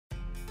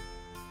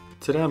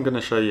Today I'm going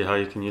to show you how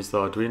you can use the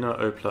Arduino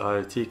Oplà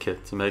IoT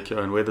Kit to make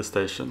your own weather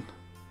station.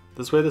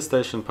 This weather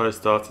station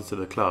posts data to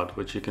the cloud,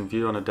 which you can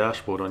view on a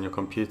dashboard on your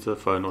computer,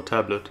 phone or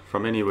tablet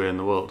from anywhere in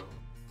the world.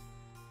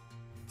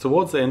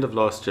 Towards the end of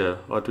last year,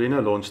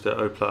 Arduino launched their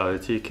Oplà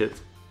IoT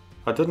Kit.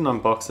 I did an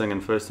unboxing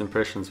and first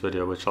impressions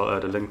video which I'll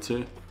add a link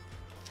to.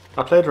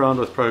 I played around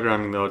with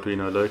programming the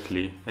Arduino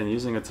locally and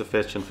using it to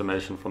fetch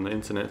information from the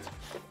internet,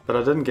 but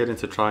I didn't get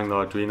into trying the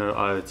Arduino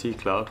IoT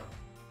Cloud.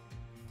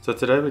 So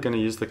today we're going to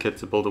use the kit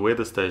to build a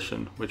weather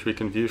station, which we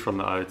can view from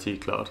the IoT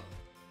Cloud.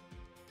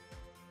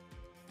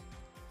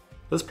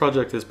 This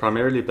project is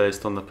primarily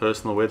based on the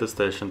personal weather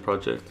station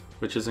project,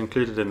 which is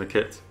included in the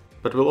kit,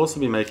 but we'll also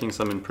be making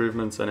some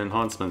improvements and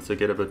enhancements to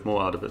get a bit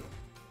more out of it.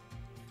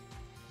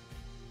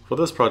 For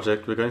this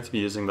project we're going to be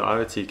using the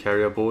IoT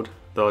carrier board,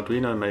 the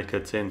Arduino Maker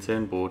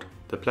 1010 board,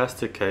 the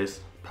plastic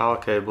case, power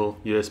cable,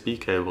 USB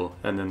cable,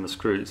 and then the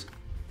screws.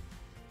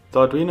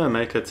 The Arduino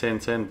Maker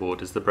 1010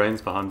 board is the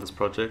brains behind this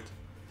project.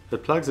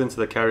 It plugs into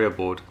the carrier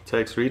board,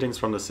 takes readings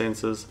from the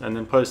sensors, and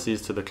then posts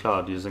these to the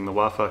cloud using the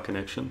Wi-Fi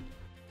connection.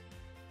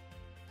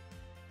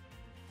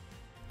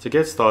 To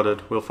get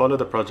started, we'll follow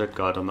the project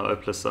guide on the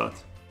Oplà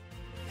site.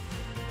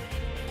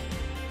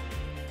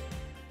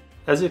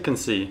 As you can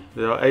see,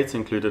 there are 8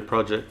 included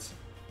projects.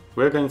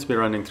 We're going to be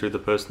running through the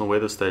personal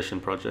weather station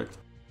project.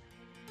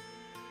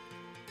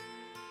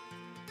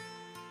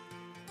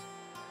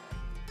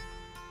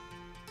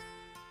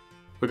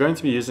 We're going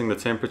to be using the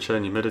temperature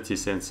and humidity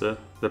sensor,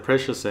 the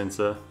pressure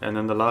sensor, and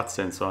then the light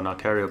sensor on our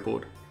carrier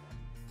board.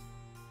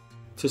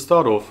 To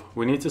start off,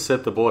 we need to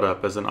set the board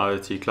up as an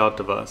IoT Cloud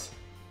device.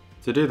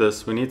 To do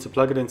this, we need to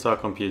plug it into our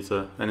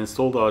computer and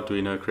install the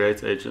Arduino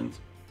Create agent.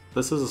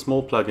 This is a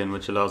small plugin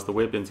which allows the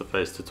web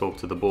interface to talk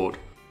to the board.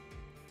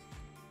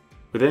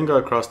 We then go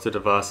across to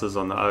devices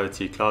on the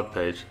IoT Cloud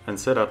page and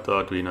set up the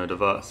Arduino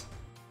device.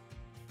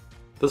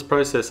 This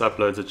process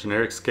uploads a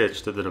generic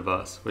sketch to the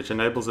device, which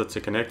enables it to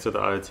connect to the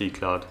IoT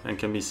Cloud and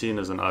can be seen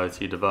as an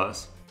IoT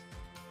device.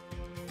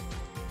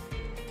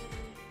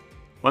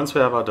 Once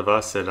we have our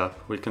device set up,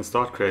 we can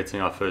start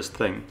creating our first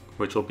thing,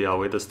 which will be our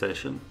weather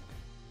station.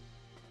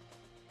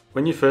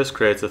 When you first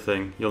create a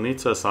thing, you'll need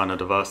to assign a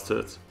device to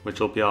it, which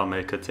will be our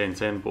Maker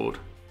 1010 board.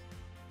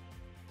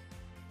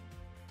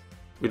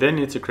 We then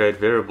need to create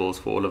variables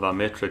for all of our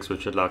metrics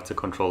which we'd like to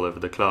control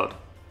over the cloud.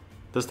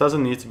 This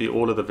doesn't need to be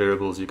all of the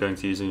variables you're going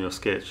to use in your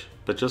sketch,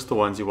 but just the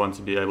ones you want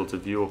to be able to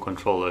view or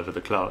control over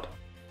the cloud.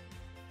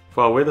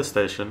 For our weather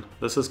station,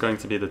 this is going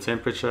to be the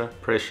temperature,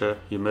 pressure,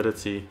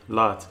 humidity,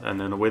 light, and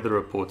then a weather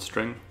report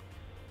string.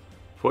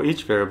 For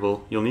each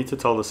variable, you'll need to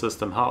tell the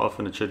system how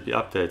often it should be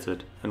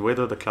updated and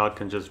whether the cloud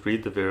can just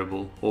read the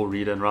variable or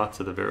read and write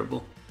to the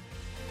variable.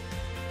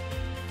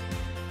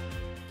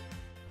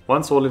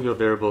 Once all of your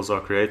variables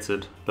are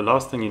created, the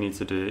last thing you need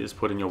to do is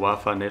put in your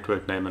Wi-Fi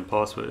network name and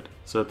password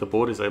so that the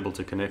board is able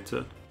to connect to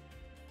it.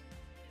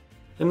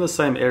 In the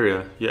same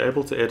area, you're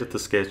able to edit the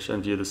sketch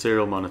and view the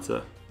serial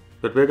monitor,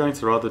 but we're going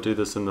to rather do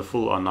this in the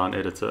full online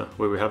editor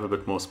where we have a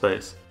bit more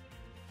space.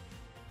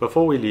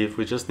 Before we leave,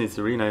 we just need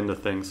to rename the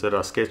thing so that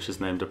our sketch is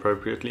named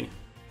appropriately.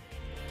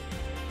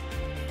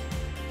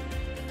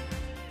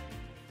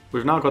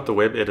 We've now got the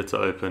web editor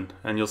open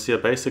and you'll see a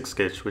basic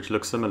sketch which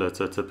looks similar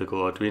to a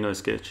typical Arduino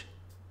sketch.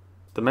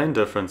 The main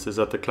difference is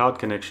that the cloud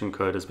connection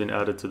code has been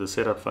added to the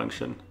setup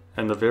function,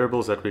 and the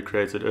variables that we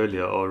created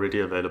earlier are already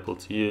available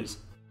to use.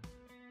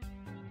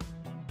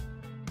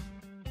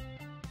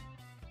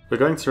 We're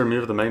going to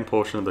remove the main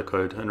portion of the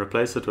code and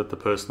replace it with the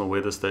personal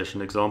weather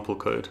station example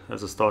code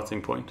as a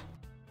starting point.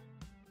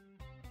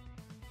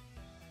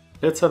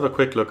 Let's have a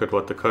quick look at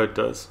what the code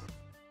does.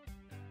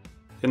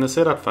 In the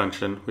setup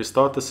function, we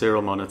start the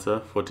serial monitor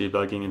for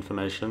debugging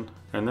information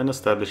and then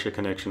establish a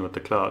connection with the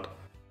cloud.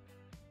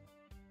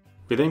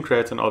 We then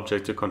create an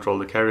object to control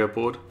the carrier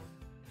board.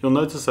 You'll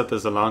notice that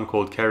there's a line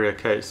called carrier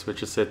case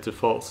which is set to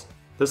false.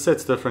 This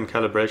sets different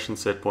calibration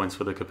set points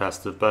for the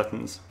capacitive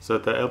buttons so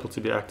that they're able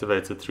to be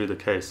activated through the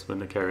case when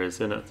the carrier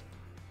is in it.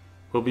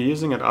 We'll be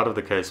using it out of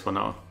the case for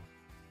now.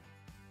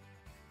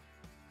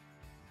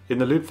 In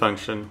the loop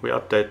function, we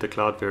update the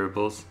cloud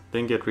variables,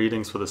 then get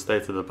readings for the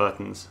state of the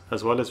buttons,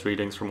 as well as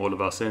readings from all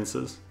of our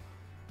sensors.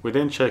 We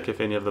then check if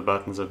any of the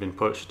buttons have been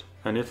pushed,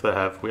 and if they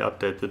have, we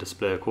update the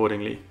display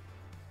accordingly.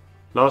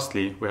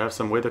 Lastly, we have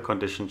some weather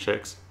condition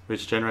checks,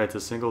 which generate a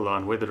single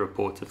line weather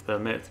report if they are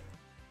met.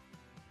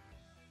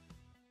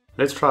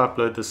 Let's try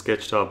upload the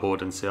sketch to our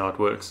board and see how it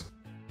works.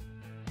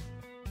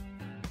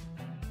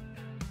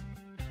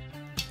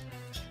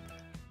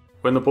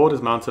 When the board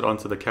is mounted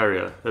onto the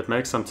carrier, it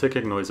makes some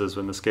ticking noises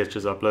when the sketch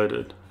is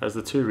uploaded, as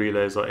the 2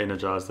 relays are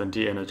energized and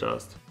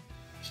de-energized.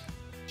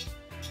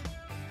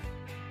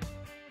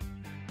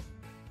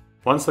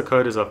 Once the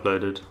code is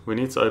uploaded, we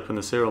need to open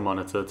the serial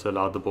monitor to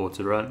allow the board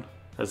to run,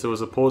 as there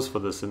was a pause for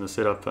this in the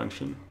setup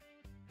function.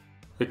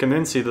 We can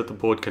then see that the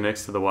board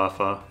connects to the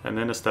Wi-Fi and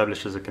then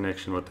establishes a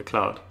connection with the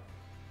cloud.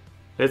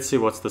 Let's see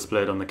what's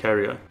displayed on the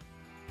carrier.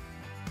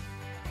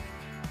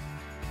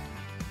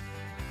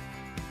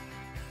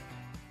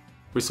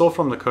 We saw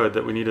from the code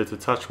that we needed to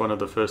touch one of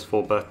the first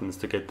 4 buttons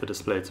to get the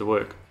display to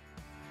work.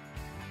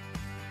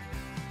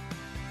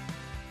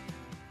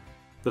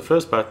 The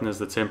first button is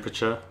the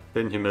temperature,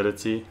 then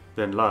humidity,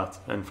 then light,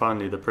 and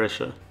finally the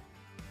pressure.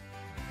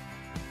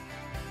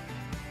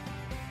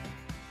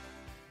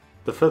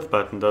 The fifth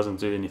button doesn't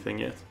do anything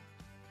yet.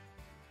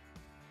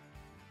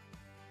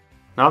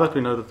 Now that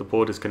we know that the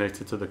board is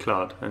connected to the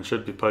cloud and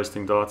should be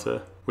posting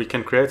data, we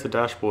can create a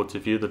dashboard to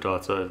view the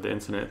data over the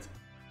internet.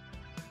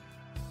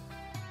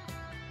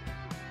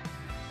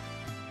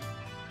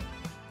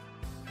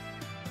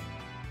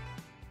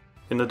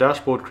 In the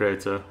dashboard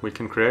creator, we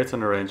can create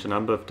and arrange a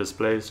number of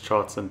displays,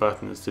 charts and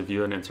buttons to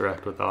view and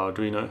interact with our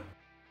Arduino.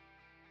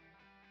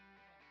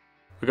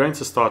 We're going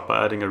to start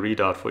by adding a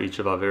readout for each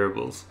of our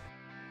variables.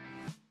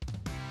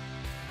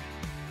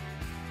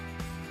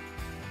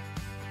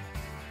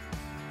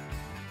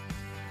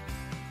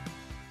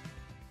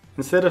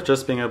 Instead of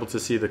just being able to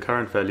see the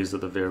current values of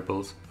the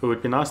variables, it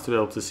would be nice to be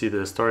able to see the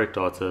historic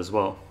data as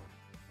well.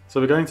 So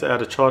we're going to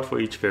add a chart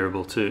for each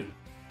variable too.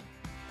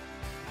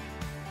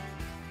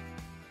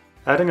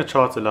 Adding a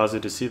chart allows you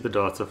to see the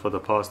data for the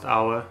past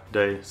hour,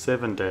 day,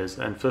 7 days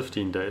and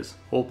 15 days,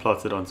 all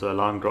plotted onto a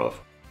line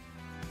graph.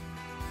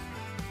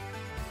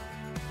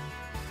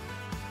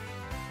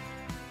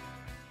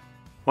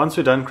 Once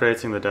we're done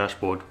creating the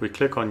dashboard, we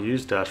click on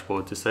Use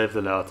Dashboard to save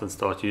the layout and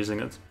start using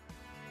it.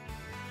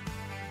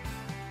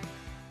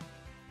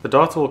 The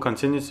data will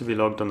continue to be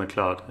logged on the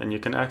cloud, and you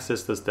can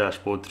access this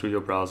dashboard through your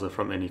browser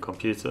from any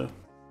computer.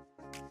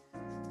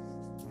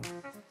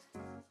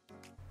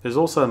 There's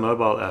also a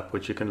mobile app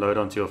which you can load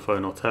onto your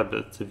phone or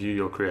tablet to view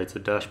your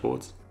created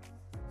dashboards.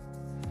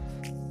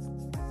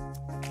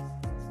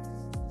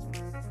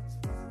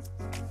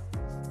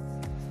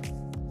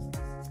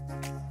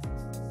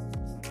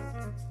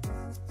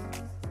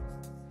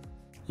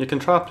 You can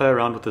try play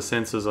around with the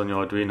sensors on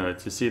your Arduino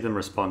to see them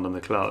respond on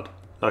the cloud,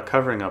 like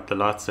covering up the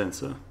light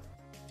sensor.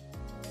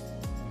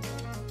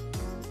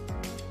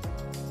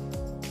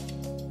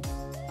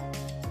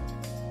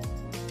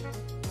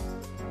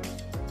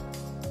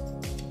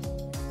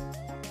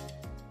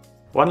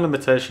 One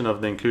limitation of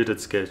the included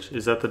sketch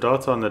is that the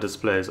data on the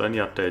display is only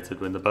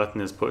updated when the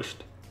button is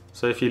pushed.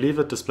 So if you leave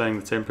it displaying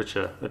the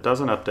temperature, it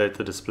doesn't update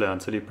the display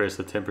until you press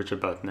the temperature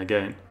button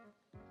again.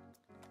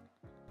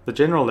 The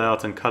general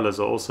layout and colors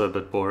are also a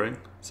bit boring,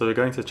 so we're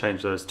going to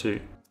change those too.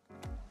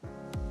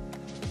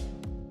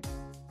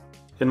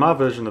 In my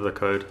version of the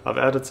code, I've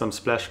added some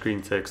splash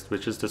screen text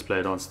which is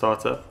displayed on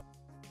startup.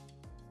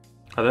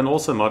 I then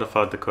also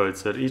modified the code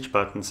so that each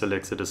button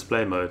selects a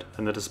display mode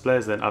and the display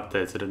is then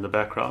updated in the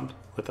background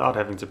without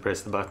having to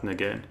press the button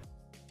again.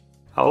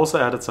 I also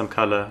added some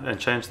color and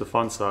changed the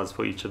font size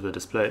for each of the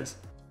displays.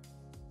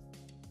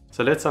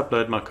 So let's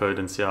upload my code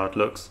and see how it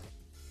looks.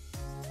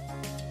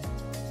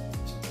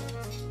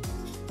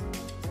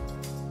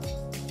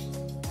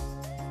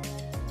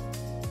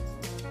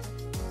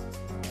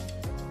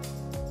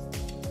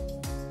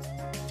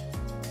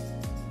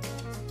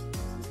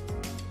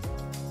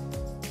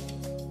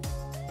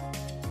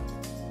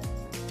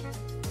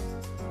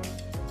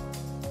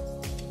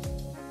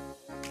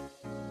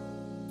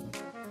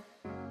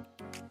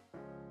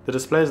 The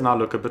displays now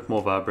look a bit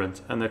more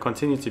vibrant and they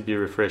continue to be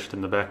refreshed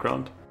in the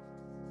background.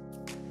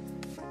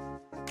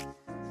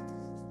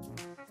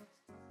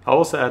 I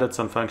also added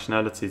some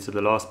functionality to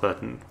the last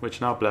button, which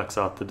now blacks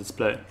out the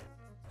display.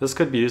 This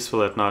could be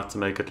useful at night to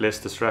make it less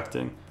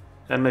distracting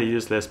and may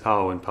use less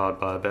power when powered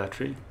by a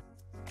battery.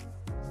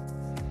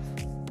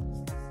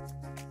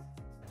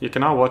 You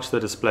can now watch the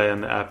display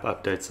and the app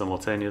update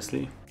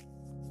simultaneously.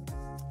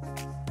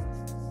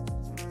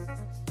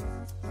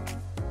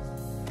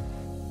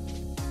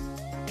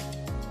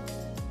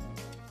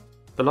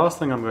 The last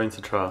thing I'm going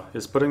to try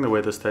is putting the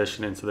weather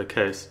station into the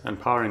case and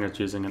powering it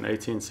using an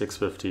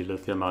 18650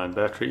 lithium-ion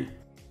battery.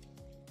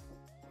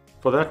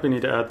 For that we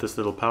need to add this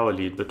little power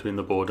lead between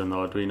the board and the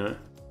Arduino.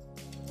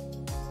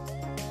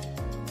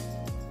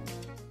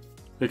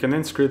 We can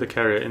then screw the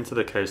carrier into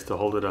the case to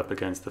hold it up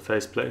against the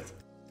faceplate.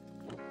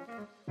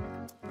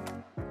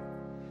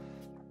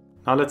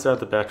 Now let's add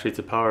the battery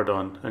to power it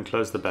on and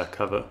close the back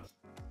cover.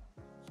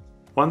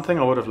 One thing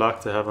I would have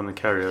liked to have on the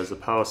carrier is a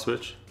power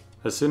switch.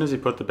 As soon as you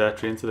put the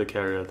battery into the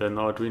carrier, then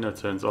the Arduino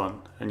turns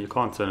on, and you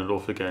can't turn it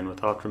off again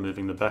without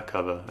removing the back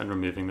cover and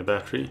removing the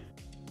battery.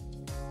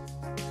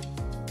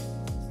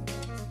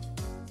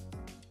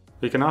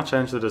 We can now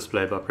change the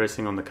display by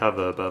pressing on the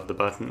cover above the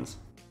buttons.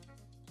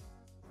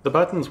 The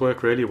buttons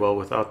work really well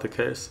without the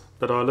case,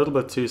 but are a little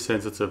bit too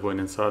sensitive when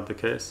inside the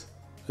case.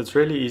 It's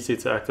really easy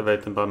to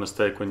activate them by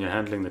mistake when you're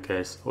handling the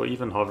case, or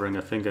even hovering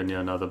a finger near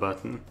another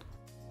button.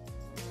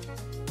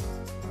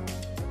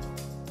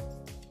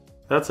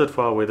 That's it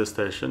for our weather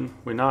station.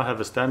 We now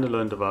have a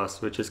standalone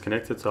device which is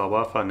connected to our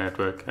Wi-Fi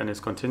network and is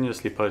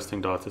continuously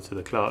posting data to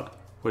the cloud,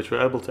 which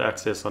we're able to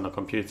access on a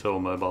computer or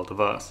mobile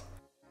device.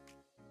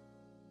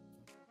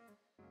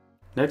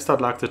 Next, I'd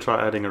like to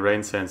try adding a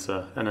rain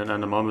sensor and an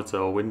anemometer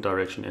or wind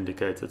direction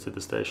indicator to the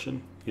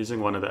station,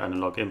 using one of the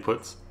analog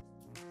inputs.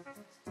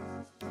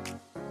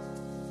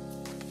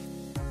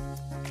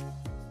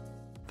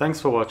 Thanks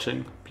for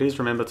watching. Please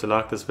remember to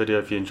like this video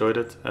if you enjoyed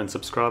it and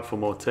subscribe for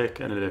more tech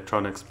and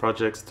electronics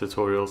projects,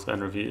 tutorials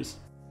and reviews.